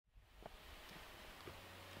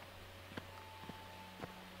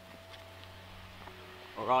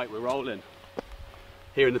Alright, we're rolling.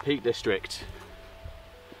 Here in the Peak District.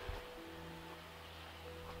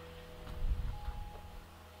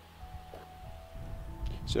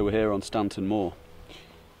 So we're here on Stanton Moor.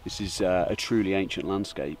 This is a truly ancient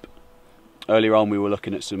landscape. Earlier on we were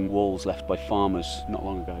looking at some walls left by farmers not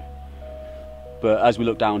long ago. But as we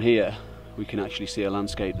look down here, we can actually see a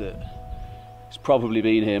landscape that has probably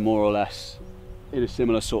been here more or less in a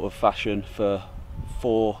similar sort of fashion for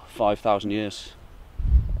 4,000–5,000 years.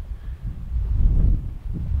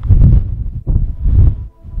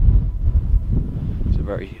 It's a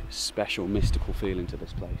very special, mystical feeling to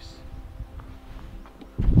this place.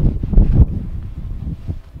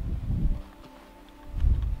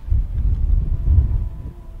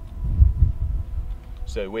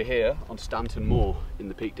 So we're here on Stanton Moor in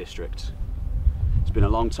the Peak District. It's been a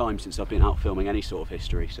long time since I've been out filming any sort of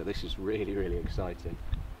history, so this is really, really exciting.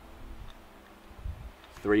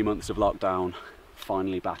 3 months of lockdown,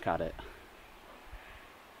 finally back at it.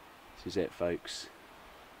 This is it, folks.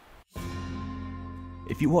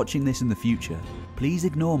 If you're watching this in the future, please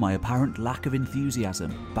ignore my apparent lack of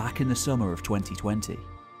enthusiasm back in the summer of 2020.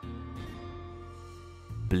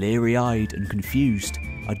 Bleary-eyed and confused,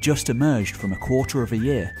 I'd just emerged from a quarter of a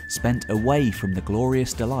year spent away from the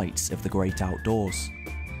glorious delights of the great outdoors,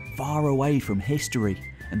 far away from history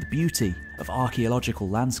and the beauty of archaeological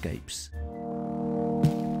landscapes.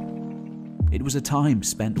 It was a time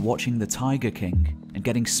spent watching the Tiger King and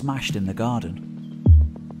getting smashed in the garden.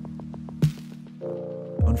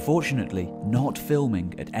 Unfortunately, not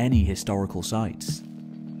filming at any historical sites.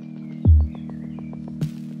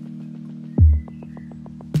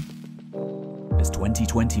 As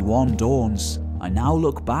 2021 dawns, I now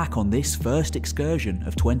look back on this first excursion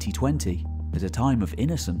of 2020 as a time of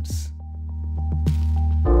innocence.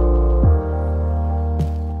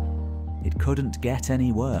 It couldn't get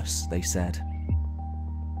any worse, they said.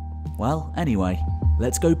 Well, anyway,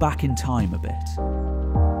 let's go back in time a bit.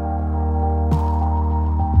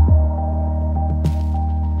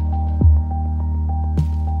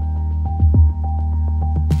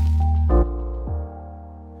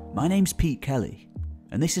 My name's Pete Kelly,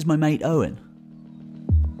 and this is my mate Owen.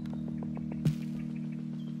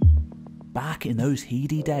 Back in those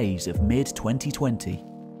heady days of mid-2020,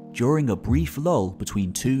 during a brief lull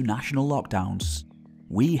between two national lockdowns,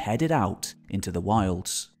 we headed out into the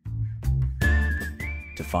wilds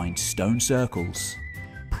to find stone circles,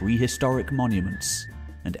 prehistoric monuments,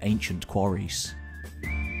 and ancient quarries.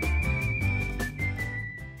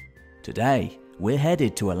 Today, we're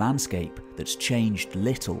headed to a landscape that's changed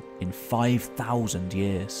little in 5,000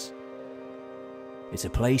 years. It's a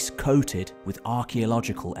place coated with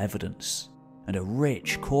archaeological evidence and a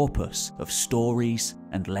rich corpus of stories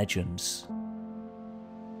and legends.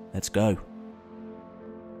 Let's go.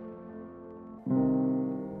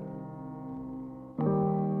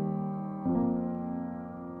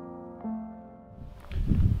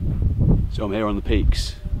 So I'm here on the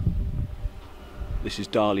peaks. This is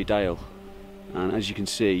Darley Dale. And as you can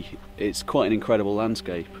see, it's quite an incredible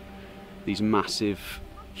landscape. These massive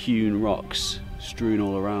hewn rocks strewn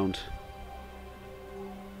all around.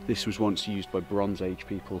 This was once used by Bronze Age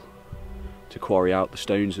people to quarry out the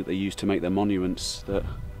stones that they used to make their monuments that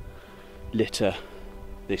litter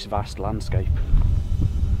this vast landscape.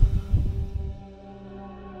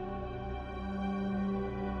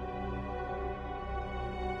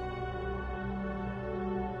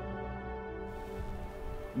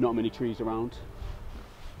 Not many trees around.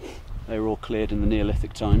 They were all cleared in the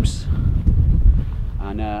Neolithic times.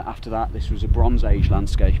 And after that, this was a Bronze Age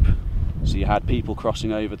landscape. So you had people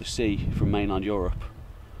crossing over the sea from mainland Europe.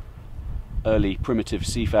 Early primitive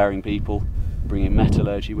seafaring people bringing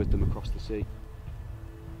metallurgy with them across the sea.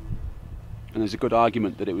 And there's a good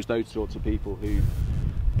argument that it was those sorts of people who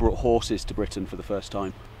brought horses to Britain for the first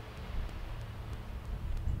time.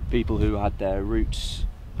 People who had their roots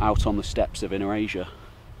out on the steppes of Inner Asia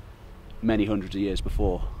many hundreds of years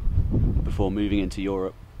before moving into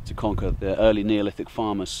Europe to conquer the early Neolithic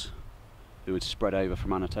farmers who had spread over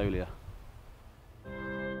from Anatolia.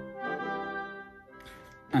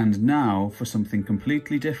 And now for something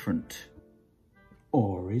completely different.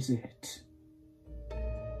 Or is it?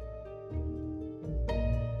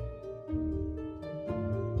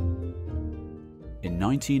 In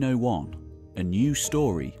 1901, a new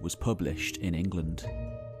story was published in England.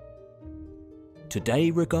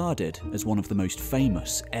 Today regarded as one of the most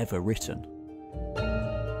famous ever written.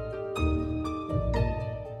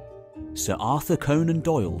 Sir Arthur Conan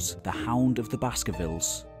Doyle's The Hound of the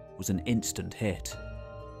Baskervilles was an instant hit.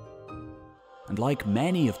 And like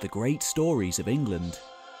many of the great stories of England,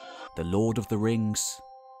 The Lord of the Rings,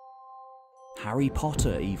 Harry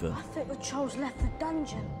Potter even. I think the trolls left the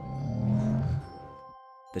dungeon.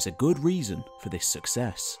 There's a good reason for this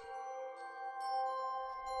success.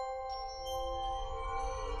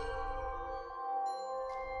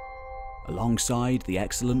 Alongside the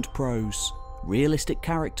excellent prose, realistic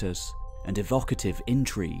characters, and evocative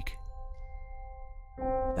intrigue,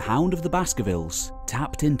 The Hound of the Baskervilles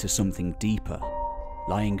tapped into something deeper,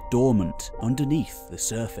 lying dormant underneath the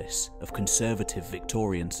surface of conservative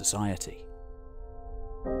Victorian society.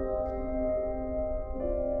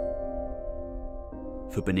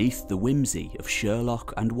 For beneath the whimsy of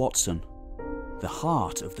Sherlock and Watson, the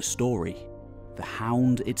heart of the story, the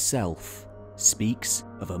Hound itself, speaks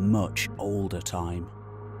of a much older time.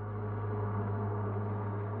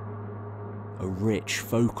 A rich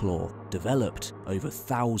folklore developed over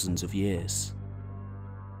thousands of years,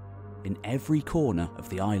 in every corner of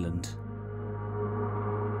the island.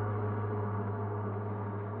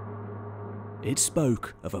 It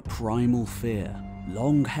spoke of a primal fear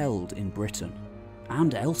long held in Britain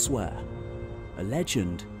and elsewhere, a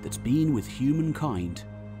legend that's been with humankind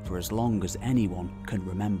for as long as anyone can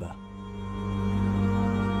remember.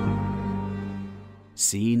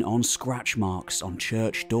 Seen on scratch marks on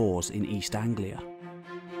church doors in East Anglia,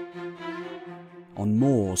 on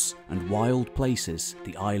moors and wild places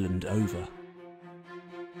the island over,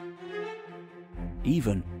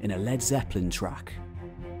 even in a Led Zeppelin track.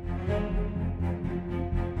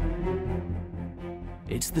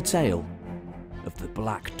 It's the tale of the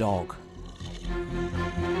Black Dog.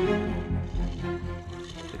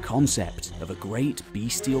 The concept of a great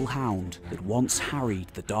bestial hound that once harried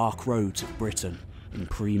the dark roads of Britain in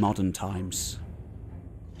pre-modern times.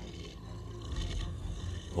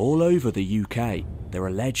 All over the UK, there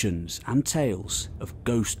are legends and tales of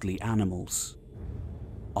ghostly animals,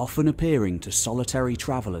 often appearing to solitary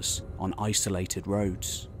travellers on isolated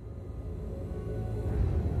roads.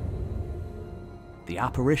 The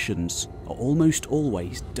apparitions are almost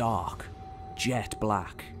always dark, jet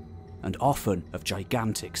black, and often of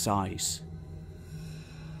gigantic size.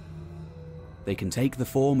 They can take the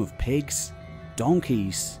form of pigs,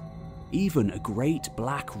 donkeys, even a great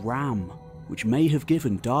black ram, which may have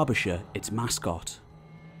given Derbyshire its mascot.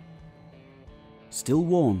 Still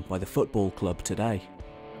worn by the football club today.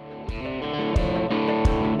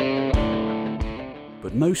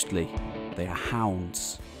 But mostly, they are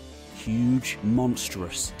hounds, huge,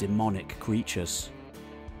 monstrous, demonic creatures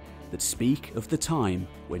that speak of the time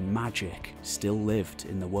when magic still lived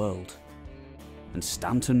in the world. And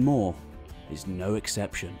Stanton Moor is no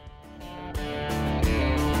exception.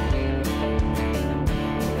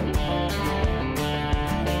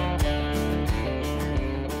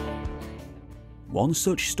 One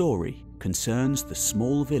such story concerns the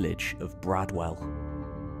small village of Bradwell.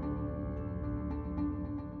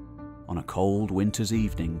 On a cold winter's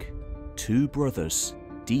evening, two brothers,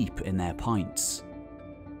 deep in their pints,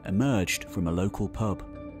 emerged from a local pub.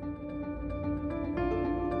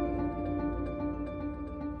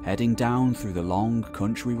 Heading down through the long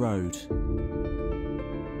country road,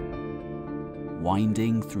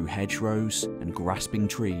 winding through hedgerows and grasping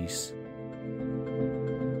trees.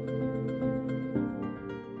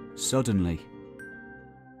 Suddenly,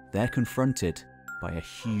 they're confronted by a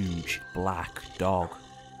huge black dog.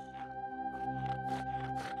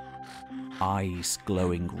 Eyes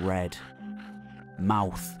glowing red,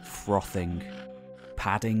 mouth frothing,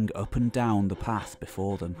 padding up and down the path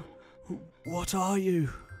before them. "What are you?"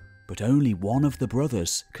 But only one of the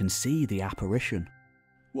brothers can see the apparition.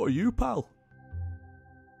 "What are you, pal?"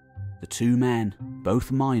 The two men,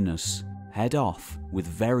 both miners, head off with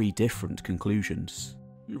very different conclusions.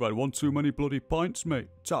 "You've had one too many bloody pints, mate.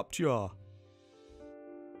 Tapped you are."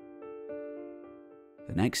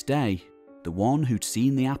 The next day, the one who'd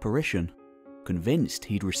seen the apparition, convinced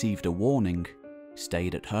he'd received a warning,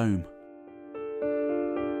 stayed at home.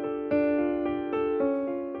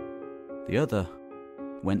 The other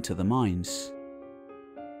went to the mines.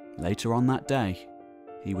 Later on that day,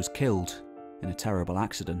 he was killed in a terrible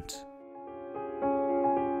accident.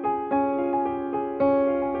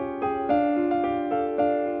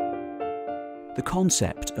 The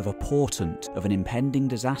concept of a portent of an impending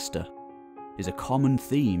disaster is a common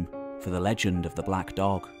theme for the legend of the Black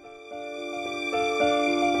Dog.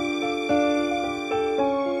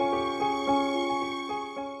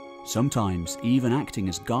 Sometimes even acting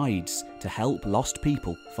as guides to help lost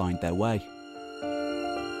people find their way.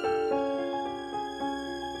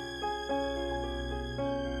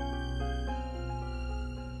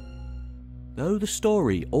 Though the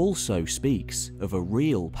story also speaks of a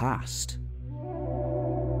real past,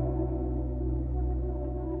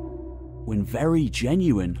 when very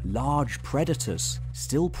genuine large predators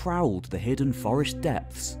still prowled the hidden forest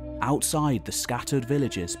depths outside the scattered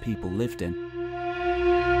villages people lived in.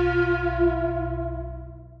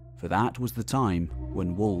 For that was the time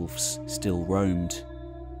when wolves still roamed.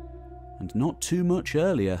 And not too much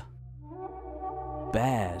earlier,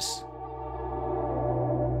 bears.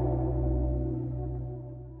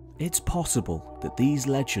 It's possible that these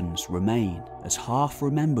legends remain as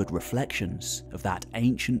half-remembered reflections of that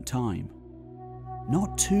ancient time,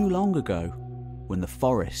 not too long ago, when the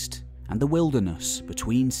forest and the wilderness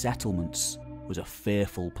between settlements was a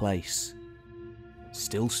fearful place,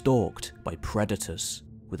 still stalked by predators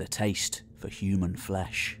with a taste for human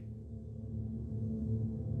flesh.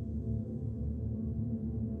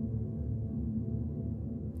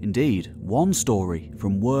 Indeed, one story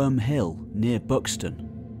from Worm Hill near Buxton,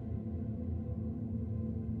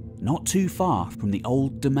 not too far from the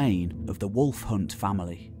old domain of the Wolf Hunt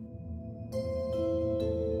family,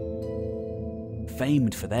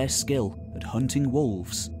 famed for their skill at hunting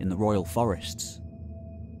wolves in the royal forests,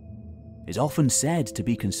 is often said to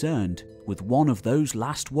be concerned with one of those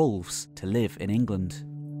last wolves to live in England.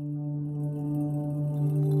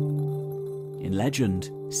 In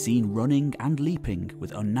legend, seen running and leaping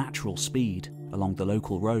with unnatural speed along the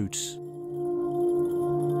local roads.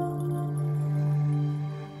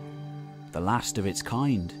 The last of its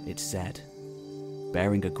kind, it's said,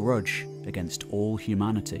 bearing a grudge against all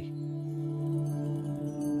humanity.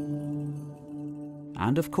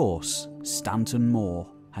 And of course, Stanton Moor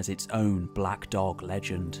has its own black dog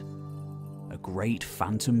legend, a great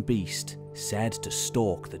phantom beast said to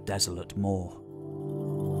stalk the desolate moor.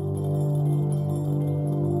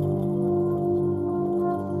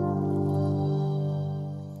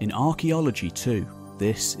 In archaeology too,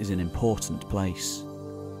 this is an important place.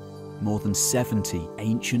 More than 70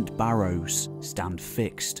 ancient barrows stand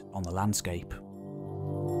fixed on the landscape.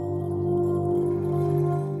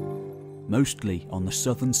 Mostly on the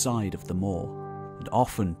southern side of the moor, and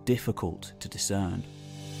often difficult to discern.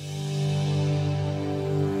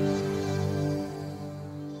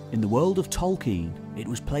 In the world of Tolkien, it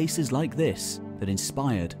was places like this that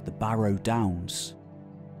inspired the Barrow Downs,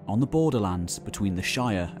 on the borderlands between the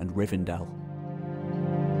Shire and Rivendell.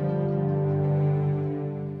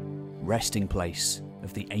 Resting place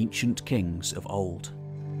of the ancient kings of old.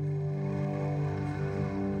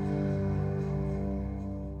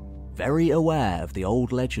 Very aware of the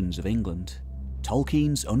old legends of England,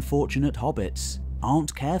 Tolkien's unfortunate hobbits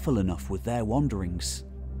aren't careful enough with their wanderings.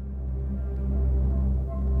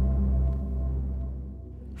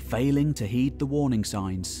 Failing to heed the warning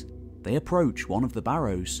signs, they approach one of the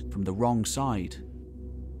barrows from the wrong side,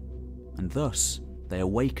 and thus they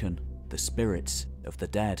awaken the spirits of the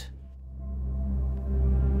dead.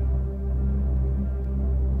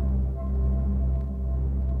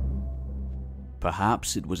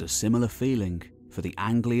 Perhaps it was a similar feeling for the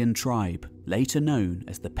Anglian tribe later known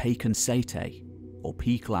as the Paeconsaetae, or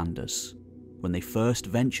Peaklanders, when they first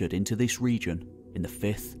ventured into this region in the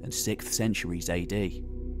 5th and 6th centuries AD.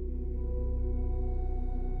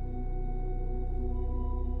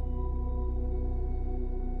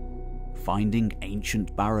 Finding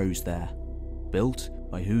ancient barrows there, built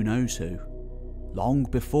by who knows who, long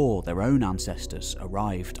before their own ancestors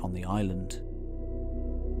arrived on the island.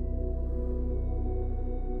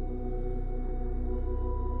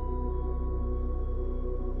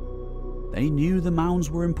 They knew the mounds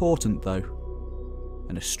were important though,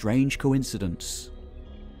 and a strange coincidence,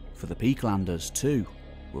 for the Peaklanders too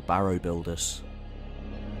were barrow builders.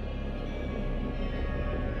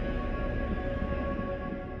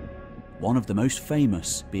 One of the most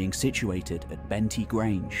famous being situated at Benty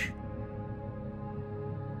Grange.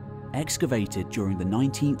 Excavated during the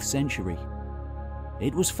 19th century,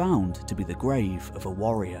 it was found to be the grave of a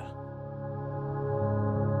warrior,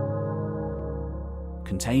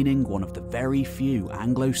 containing one of the very few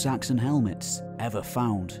Anglo-Saxon helmets ever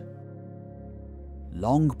found.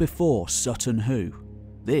 Long before Sutton Hoo,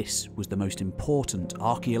 this was the most important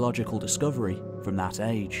archaeological discovery from that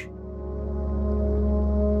age.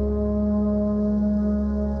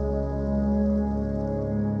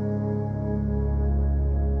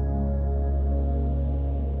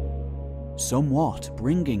 Somewhat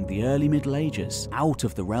bringing the early Middle Ages out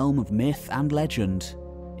of the realm of myth and legend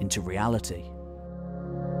into reality.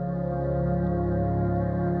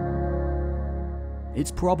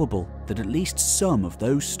 It's probable that at least some of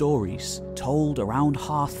those stories told around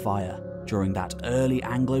Hearthfire during that early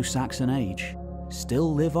Anglo-Saxon age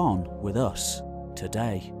still live on with us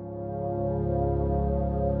today.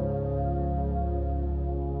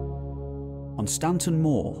 On Stanton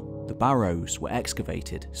Moor, The barrows were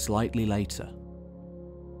excavated slightly later,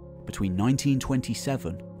 between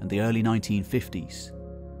 1927 and the early 1950s,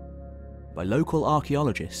 by local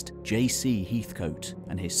archaeologist J.C. Heathcote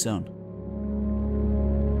and his son.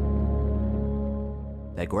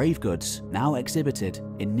 Their grave goods now exhibited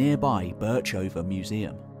in nearby Birchover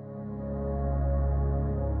Museum.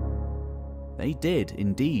 They did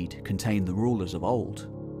indeed contain the rulers of old,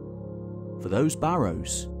 for those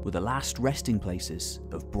barrows were the last resting places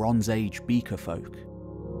of Bronze Age Beaker folk.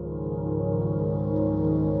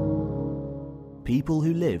 People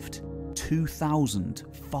who lived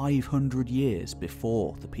 2,500 years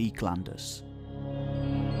before the Peaklanders.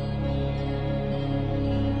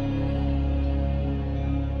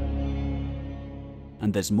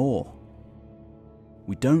 And there's more.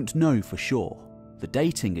 We don't know for sure. The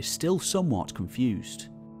dating is still somewhat confused.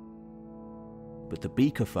 But the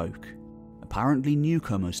Beaker folk, apparently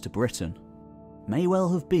newcomers to Britain, may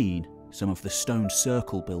well have been some of the stone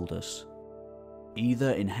circle builders,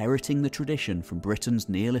 either inheriting the tradition from Britain's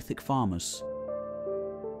Neolithic farmers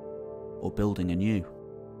or building anew.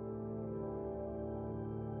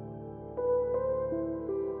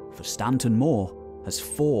 For Stanton Moor has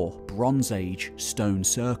 4 Bronze Age stone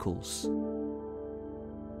circles.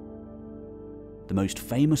 The most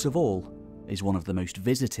famous of all is one of the most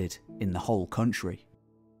visited in the whole country,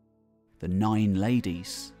 the Nine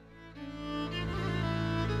Ladies.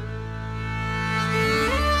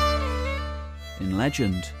 In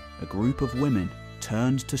legend, a group of women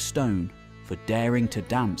turned to stone for daring to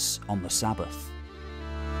dance on the Sabbath.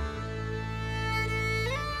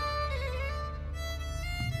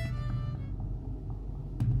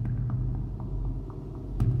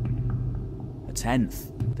 A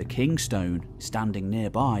 10th, the Kingstone, standing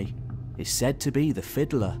nearby, is said to be the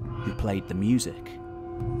fiddler who played the music.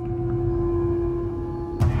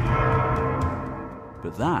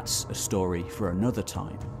 But that's a story for another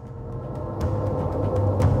time.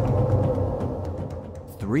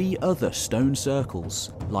 3 other stone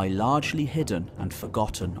circles lie largely hidden and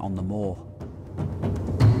forgotten on the moor.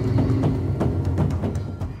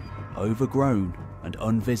 Overgrown and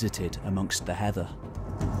unvisited amongst the heather.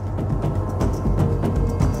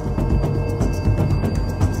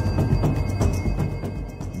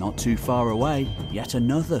 Not too far away, yet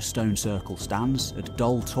another stone circle stands at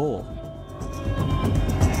Doll Tor.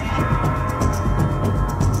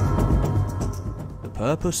 The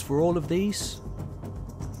purpose for all of these?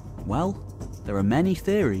 Well, there are many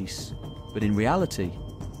theories, but in reality,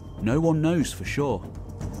 no one knows for sure.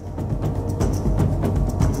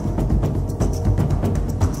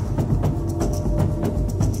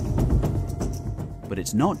 But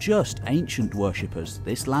it's not just ancient worshippers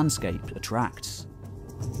this landscape attracts.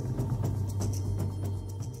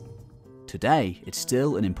 Today, it's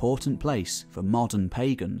still an important place for modern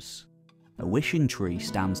pagans. A wishing tree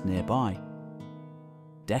stands nearby,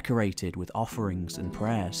 decorated with offerings and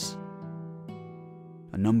prayers.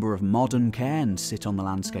 A number of modern cairns sit on the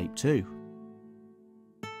landscape too,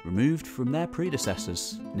 removed from their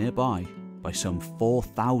predecessors nearby by some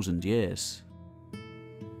 4,000 years.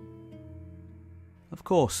 Of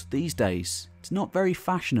course, these days, it's not very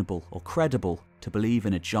fashionable or credible to believe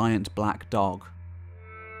in a giant black dog.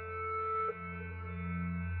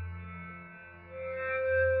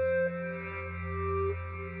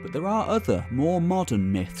 But there are other, more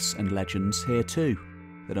modern myths and legends here too,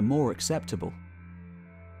 that are more acceptable.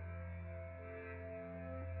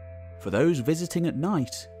 For those visiting at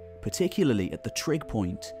night, particularly at the trig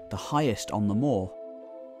point, the highest on the moor,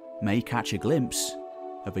 may catch a glimpse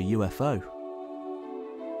of a UFO.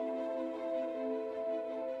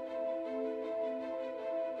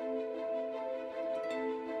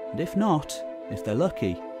 And if not, if they're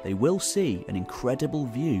lucky, they will see an incredible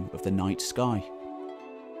view of the night sky.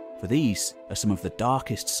 For these are some of the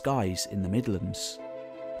darkest skies in the Midlands,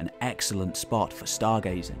 an excellent spot for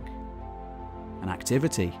stargazing, an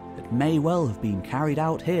activity that may well have been carried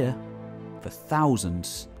out here for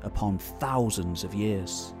thousands upon thousands of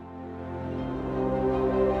years.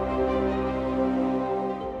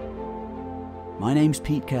 My name's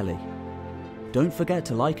Pete Kelly. Don't forget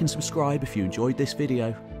to like and subscribe if you enjoyed this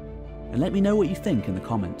video, and let me know what you think in the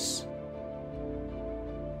comments.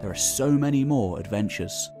 There are so many more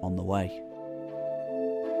adventures on the way.